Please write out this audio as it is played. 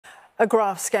A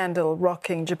graft scandal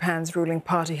rocking Japan's ruling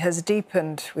party has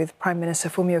deepened, with Prime Minister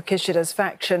Fumio Kishida's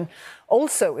faction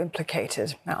also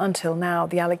implicated. Now, until now,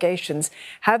 the allegations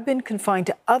have been confined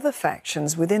to other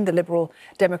factions within the Liberal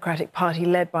Democratic Party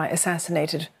led by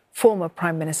assassinated former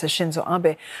Prime Minister Shinzo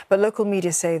Abe. But local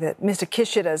media say that Mr.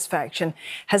 Kishida's faction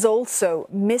has also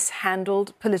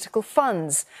mishandled political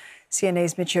funds.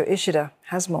 CNA's Michiyo Ishida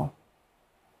has more.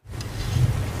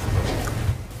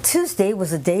 Tuesday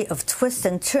was a day of twists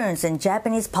and turns in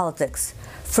Japanese politics.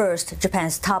 First,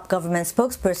 Japan's top government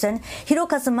spokesperson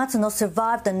Hirokazu Matsuno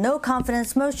survived a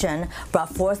no-confidence motion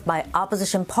brought forth by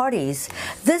opposition parties.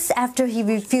 This after he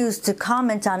refused to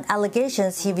comment on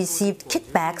allegations he received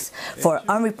kickbacks for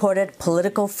unreported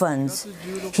political funds.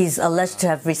 He's alleged to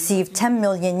have received 10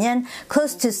 million yen,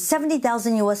 close to $70,000.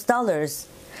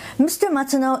 Mr.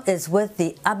 Matsuno is with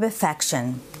the Abe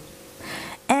faction.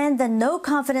 And the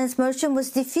no-confidence motion was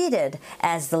defeated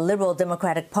as the Liberal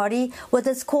Democratic Party, with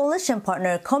its coalition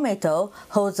partner Komeito,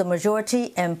 holds a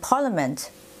majority in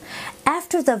parliament.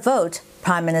 After the vote,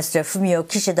 Prime Minister Fumio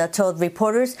Kishida told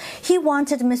reporters he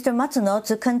wanted Mr. Matsuno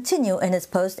to continue in his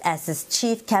post as his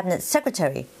chief cabinet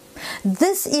secretary.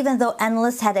 This even though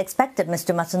analysts had expected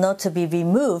Mr. Matsuno to be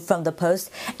removed from the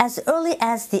post as early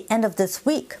as the end of this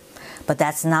week. But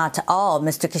that's not all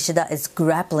Mr. Kishida is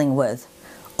grappling with.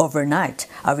 Overnight,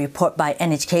 a report by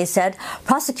NHK said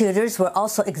prosecutors were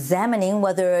also examining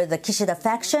whether the Kishida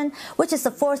faction, which is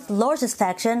the fourth largest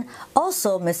faction,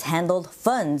 also mishandled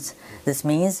funds. This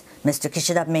means Mr.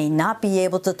 Kishida may not be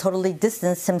able to totally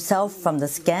distance himself from the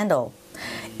scandal.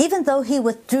 Even though he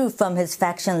withdrew from his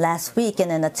faction last week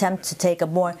in an attempt to take a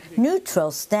more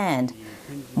neutral stand.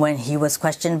 When he was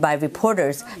questioned by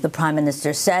reporters, the Prime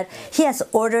Minister said he has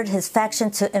ordered his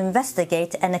faction to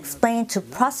investigate and explain to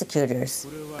prosecutors.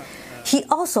 He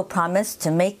also promised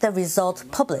to make the result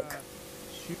public.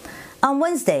 On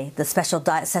Wednesday, the special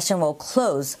diet session will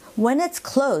close. When it's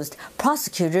closed,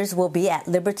 prosecutors will be at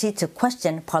liberty to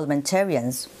question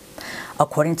parliamentarians.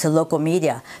 According to local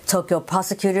media, Tokyo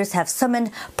prosecutors have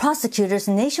summoned prosecutors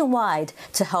nationwide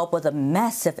to help with a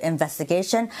massive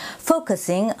investigation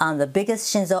focusing on the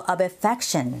biggest Shinzo Abe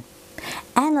faction.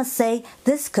 Analysts say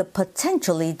this could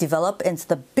potentially develop into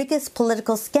the biggest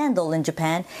political scandal in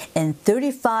Japan in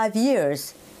 35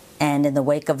 years. And in the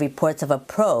wake of reports of a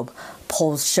probe,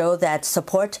 polls show that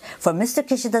support for Mr.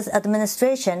 Kishida's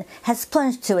administration has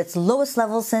plunged to its lowest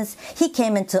level since he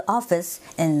came into office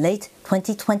in late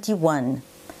 2021.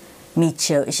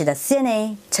 Michiyo Ishida,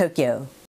 CNA, Tokyo.